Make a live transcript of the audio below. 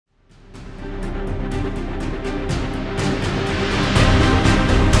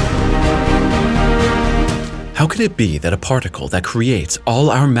How can it be that a particle that creates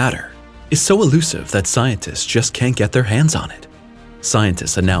all our matter is so elusive that scientists just can't get their hands on it?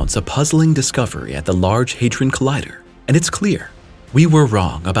 Scientists announce a puzzling discovery at the Large Hadron Collider, and it's clear we were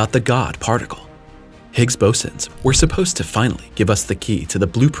wrong about the God particle. Higgs bosons were supposed to finally give us the key to the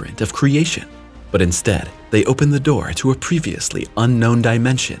blueprint of creation, but instead they opened the door to a previously unknown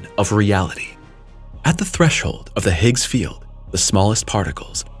dimension of reality. At the threshold of the Higgs field, the smallest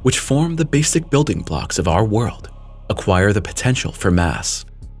particles, which form the basic building blocks of our world, acquire the potential for mass.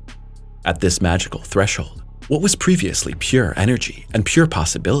 At this magical threshold, what was previously pure energy and pure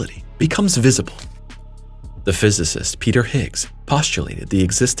possibility becomes visible. The physicist Peter Higgs postulated the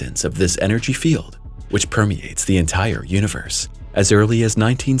existence of this energy field, which permeates the entire universe, as early as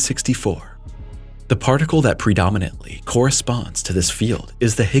 1964. The particle that predominantly corresponds to this field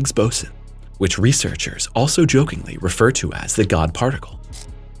is the Higgs boson, which researchers also jokingly refer to as the God particle.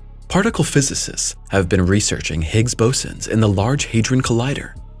 Particle physicists have been researching Higgs bosons in the Large Hadron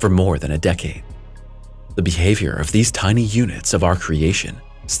Collider for more than a decade. The behavior of these tiny units of our creation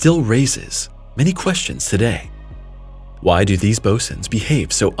still raises many questions today. Why do these bosons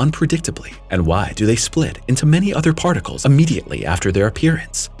behave so unpredictably, and why do they split into many other particles immediately after their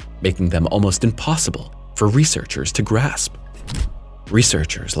appearance, making them almost impossible for researchers to grasp?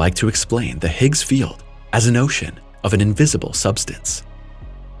 Researchers like to explain the Higgs field as an ocean of an invisible substance.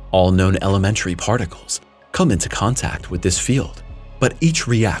 All known elementary particles come into contact with this field, but each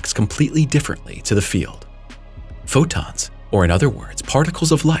reacts completely differently to the field. Photons, or in other words,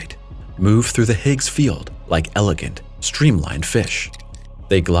 particles of light, move through the Higgs field like elegant, streamlined fish.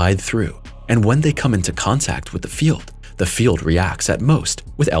 They glide through, and when they come into contact with the field reacts at most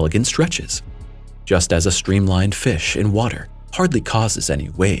with elegant stretches. Just as a streamlined fish in water hardly causes any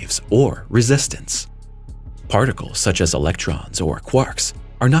waves or resistance. Particles such as electrons or quarks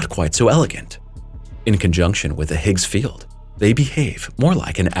are not quite so elegant. In conjunction with the Higgs field, they behave more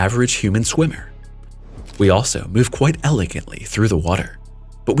like an average human swimmer. We also move quite elegantly through the water,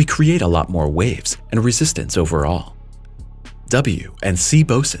 but we create a lot more waves and resistance overall. W and C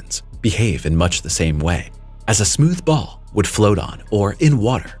bosons behave in much the same way, as a smooth ball would float on or in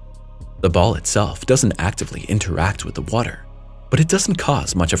water. The ball itself doesn't actively interact with the water, but it doesn't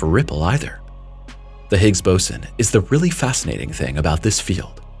cause much of a ripple either. The Higgs boson is the really fascinating thing about this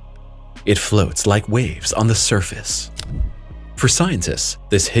field. It floats like waves on the surface. For scientists,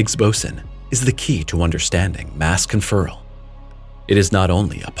 this Higgs boson is the key to understanding mass conferral. It is not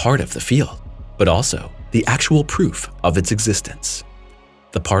only a part of the field, but also the actual proof of its existence.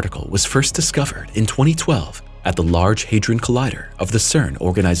 The particle was first discovered in 2012 at the Large Hadron Collider of the CERN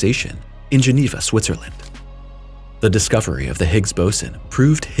organization in Geneva, Switzerland. The discovery of the Higgs boson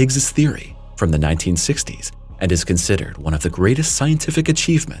proved Higgs's theory from the 1960s and is considered one of the greatest scientific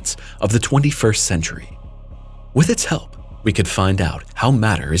achievements of the 21st century. With its help, we could find out how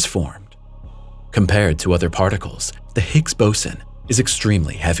matter is formed. Compared to other particles, the Higgs boson is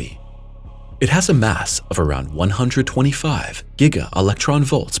extremely heavy. It has a mass of around 125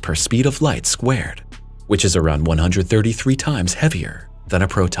 giga-electron-volts per speed of light squared, which is around 133 times heavier than a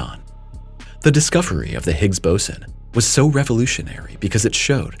proton. The discovery of the Higgs boson was so revolutionary because it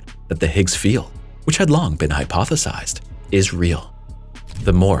showed that the Higgs field, which had long been hypothesized, is real.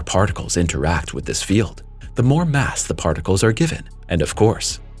 The more particles interact with this field, the more mass the particles are given, and of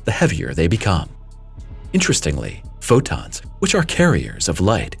course, the heavier they become. Interestingly, photons, which are carriers of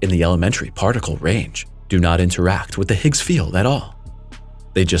light in the elementary particle range, do not interact with the Higgs field at all.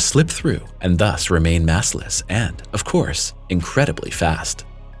 They just slip through and thus remain massless and, of course, incredibly fast.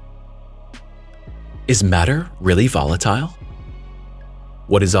 Is matter really volatile?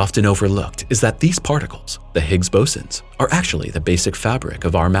 What is often overlooked is that these particles, the Higgs bosons, are actually the basic fabric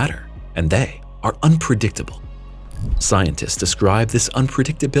of our matter, and they are unpredictable. Scientists describe this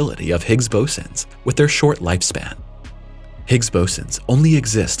unpredictability of Higgs bosons with their short lifespan. Higgs bosons only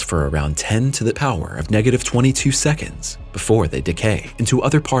exist for around 10 to the power of -22 seconds before they decay into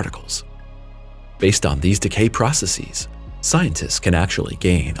other particles. Based on these decay processes, scientists can actually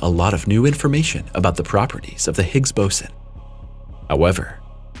gain a lot of new information about the properties of the Higgs boson. However,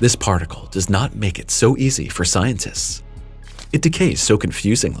 this particle does not make it so easy for scientists. It decays so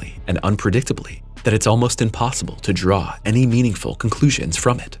confusingly and unpredictably that it's almost impossible to draw any meaningful conclusions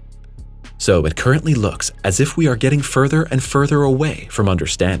from it. So it currently looks as if we are getting further and further away from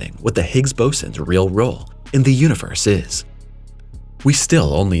understanding what the Higgs boson's real role in the universe is. We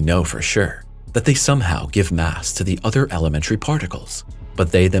still only know for sure that they somehow give mass to the other elementary particles,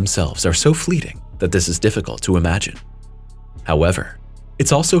 but they themselves are so fleeting that this is difficult to imagine. However,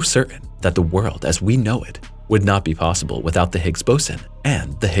 it's also certain that the world as we know it would not be possible without the Higgs boson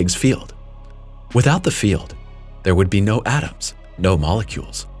and the Higgs field. Without the field, there would be no atoms, no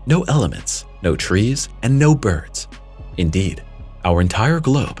molecules, no elements, no trees, and no birds. Indeed, our entire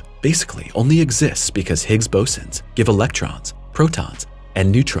globe basically only exists because Higgs bosons give electrons, protons,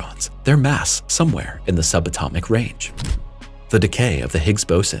 and neutrons their mass somewhere in the subatomic range. The decay of the Higgs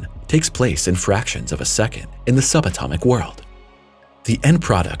boson takes place in fractions of a second in the subatomic world. The end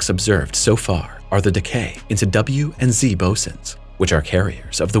products observed so far are the decay into W and Z bosons, which are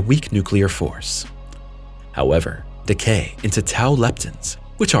carriers of the weak nuclear force. However, decay into tau leptons,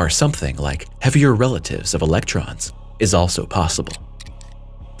 which are something like heavier relatives of electrons, is also possible.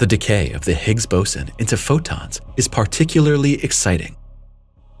 The decay of the Higgs boson into photons is particularly exciting.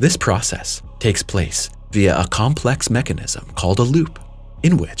 This process takes place via a complex mechanism called a loop,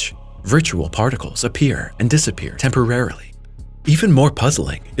 in which virtual particles appear and disappear temporarily. Even more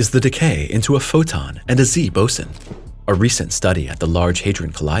puzzling is the decay into a photon and a Z boson. A recent study at the Large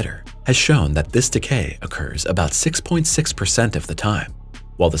Hadron Collider has shown that this decay occurs about 6.6% of the time,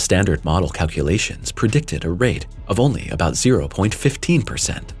 while the standard model calculations predicted a rate of only about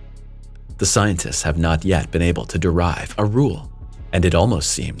 0.15%. The scientists have not yet been able to derive a rule, and it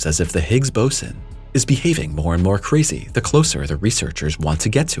almost seems as if the Higgs boson is behaving more and more crazy the closer the researchers want to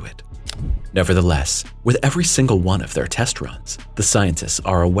get to it. Nevertheless, with every single one of their test runs, the scientists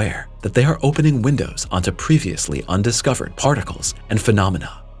are aware that they are opening windows onto previously undiscovered particles and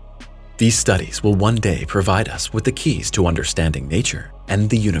phenomena. These studies will one day provide us with the keys to understanding nature and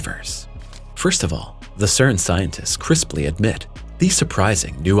the universe. First of all, the CERN scientists crisply admit these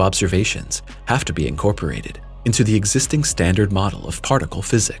surprising new observations have to be incorporated into the existing standard model of particle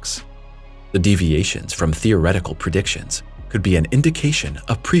physics. The deviations from theoretical predictions could be an indication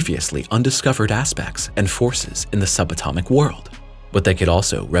of previously undiscovered aspects and forces in the subatomic world, but they could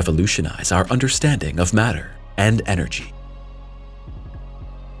also revolutionize our understanding of matter and energy.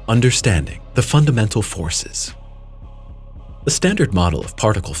 Understanding the fundamental forces. The standard model of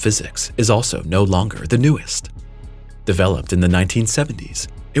particle physics is also no longer the newest. Developed in the 1970s,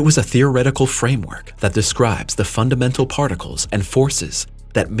 it was a theoretical framework that describes the fundamental particles and forces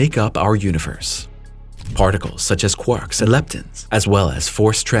that make up our universe. Particles such as quarks and leptons, as well as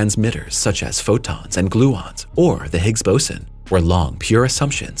force transmitters such as photons and gluons or the Higgs boson, were long pure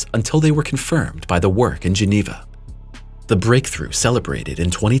assumptions until they were confirmed by the work in Geneva. The breakthrough celebrated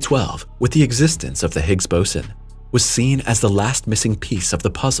in 2012 with the existence of the Higgs boson was seen as the last missing piece of the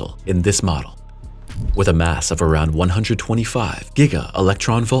puzzle in this model. With a mass of around 125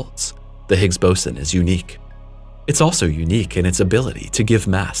 giga-electron-volts, the Higgs boson is unique. It's also unique in its ability to give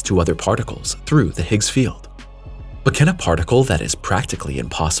mass to other particles through the Higgs field. But can a particle that is practically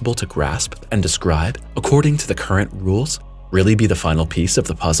impossible to grasp and describe according to the current rules really be the final piece of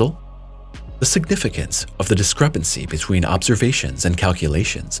the puzzle? The significance of the discrepancy between observations and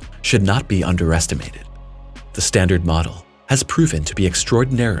calculations should not be underestimated. The standard model has proven to be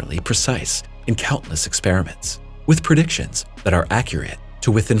extraordinarily precise in countless experiments, with predictions that are accurate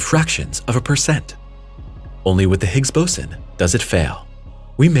to within fractions of a percent. Only with the Higgs boson does it fail.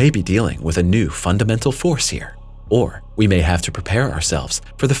 We may be dealing with a new fundamental force here, or we may have to prepare ourselves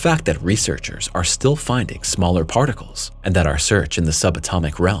for the fact that researchers are still finding smaller particles and that our search in the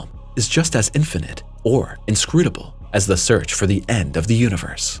subatomic realm is just as infinite or inscrutable as the search for the end of the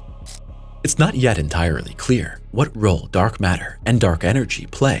universe. It's not yet entirely clear what role dark matter and dark energy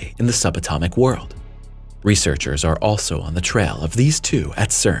play in the subatomic world. Researchers are also on the trail of these two at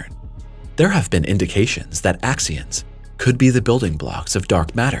CERN. There have been indications that axions could be the building blocks of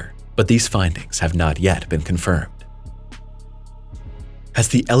dark matter, but these findings have not yet been confirmed. Has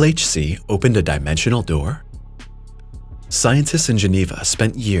the LHC opened a dimensional door? Scientists in Geneva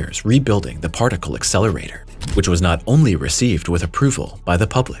spent years rebuilding the particle accelerator, which was not only received with approval by the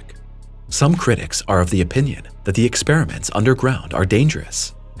public. Some critics are of the opinion that the experiments underground are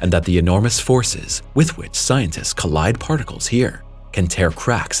dangerous, and that the enormous forces with which scientists collide particles here can tear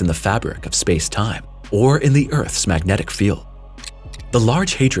cracks in the fabric of space-time or in the Earth's magnetic field. The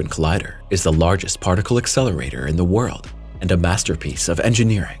Large Hadron Collider is the largest particle accelerator in the world and a masterpiece of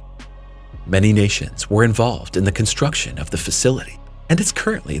engineering. Many nations were involved in the construction of the facility, and it's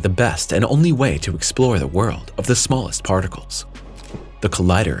currently the best and only way to explore the world of the smallest particles. The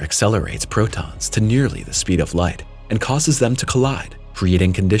collider accelerates protons to nearly the speed of light and causes them to collide,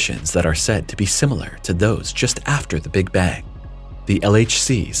 creating conditions that are said to be similar to those just after the Big Bang. The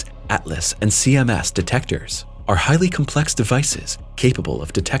LHC's ATLAS and CMS detectors are highly complex devices capable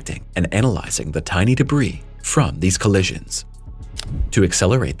of detecting and analyzing the tiny debris from these collisions. To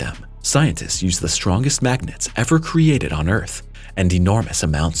accelerate them, scientists use the strongest magnets ever created on Earth and enormous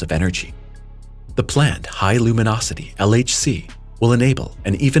amounts of energy. The planned high-luminosity LHC will enable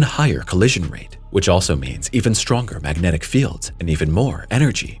an even higher collision rate which also means even stronger magnetic fields and even more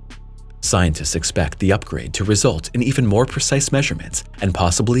energy. Scientists expect the upgrade to result in even more precise measurements and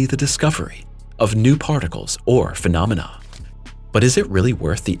possibly the discovery of new particles or phenomena. But is it really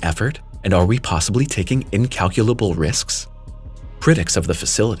worth the effort, and are we possibly taking incalculable risks? Critics of the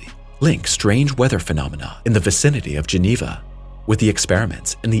facility link strange weather phenomena in the vicinity of Geneva with the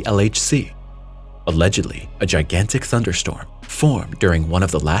experiments in the LHC. Allegedly, a gigantic thunderstorm formed during one of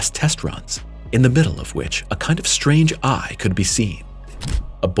the last test runs, in the middle of which a kind of strange eye could be seen.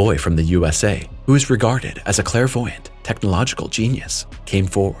 A boy from the USA, who is regarded as a clairvoyant, technological genius, came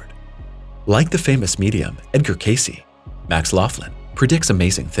forward. Like the famous medium Edgar Cayce, Max Laughlin predicts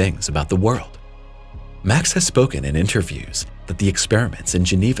amazing things about the world. Max has spoken in interviews that the experiments in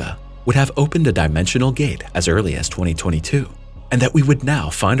Geneva would have opened a dimensional gate as early as 2022, and that we would now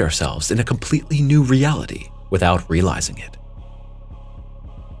find ourselves in a completely new reality without realizing it.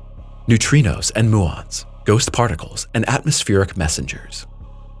 Neutrinos and muons, ghost particles, and atmospheric messengers.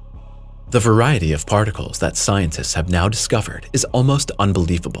 The variety of particles that scientists have now discovered is almost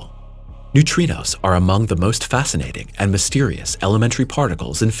unbelievable. Neutrinos are among the most fascinating and mysterious elementary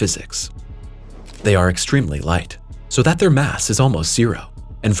particles in physics. They are extremely light, so that their mass is almost zero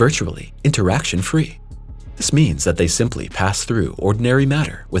and virtually interaction-free. This means that they simply pass through ordinary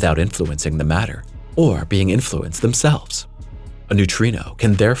matter without influencing the matter or being influenced themselves. A neutrino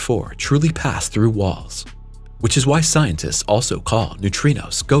can therefore truly pass through walls, which is why scientists also call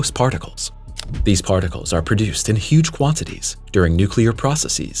neutrinos ghost particles. These particles are produced in huge quantities during nuclear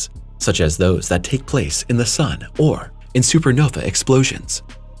processes, such as those that take place in the sun or in supernova explosions.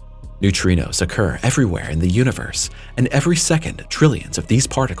 Neutrinos occur everywhere in the universe, and every second trillions of these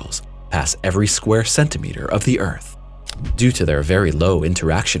particles pass every square centimeter of the Earth. Due to their very low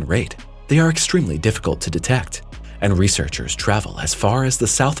interaction rate, they are extremely difficult to detect, and researchers travel as far as the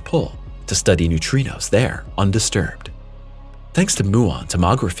South Pole to study neutrinos there undisturbed. Thanks to muon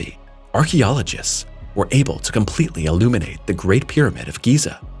tomography, archaeologists were able to completely illuminate the Great Pyramid of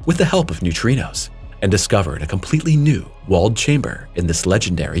Giza with the help of neutrinos, and discovered a completely new walled chamber in this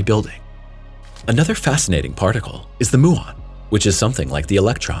legendary building. Another fascinating particle is the muon, which is something like the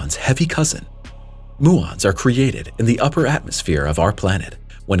electron's heavy cousin. Muons are created in the upper atmosphere of our planet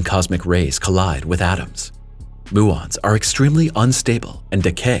when cosmic rays collide with atoms. Muons are extremely unstable and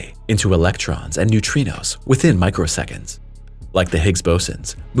decay into electrons and neutrinos within microseconds. Like the Higgs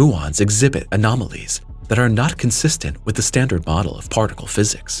bosons, muons exhibit anomalies that are not consistent with the standard model of particle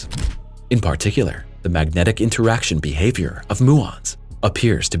physics. In particular, the magnetic interaction behavior of muons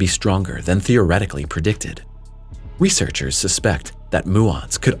appears to be stronger than theoretically predicted. Researchers suspect that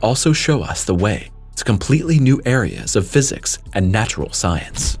muons could also show us the way to completely new areas of physics and natural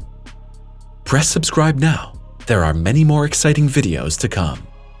science. Press subscribe now. There are many more exciting videos to come.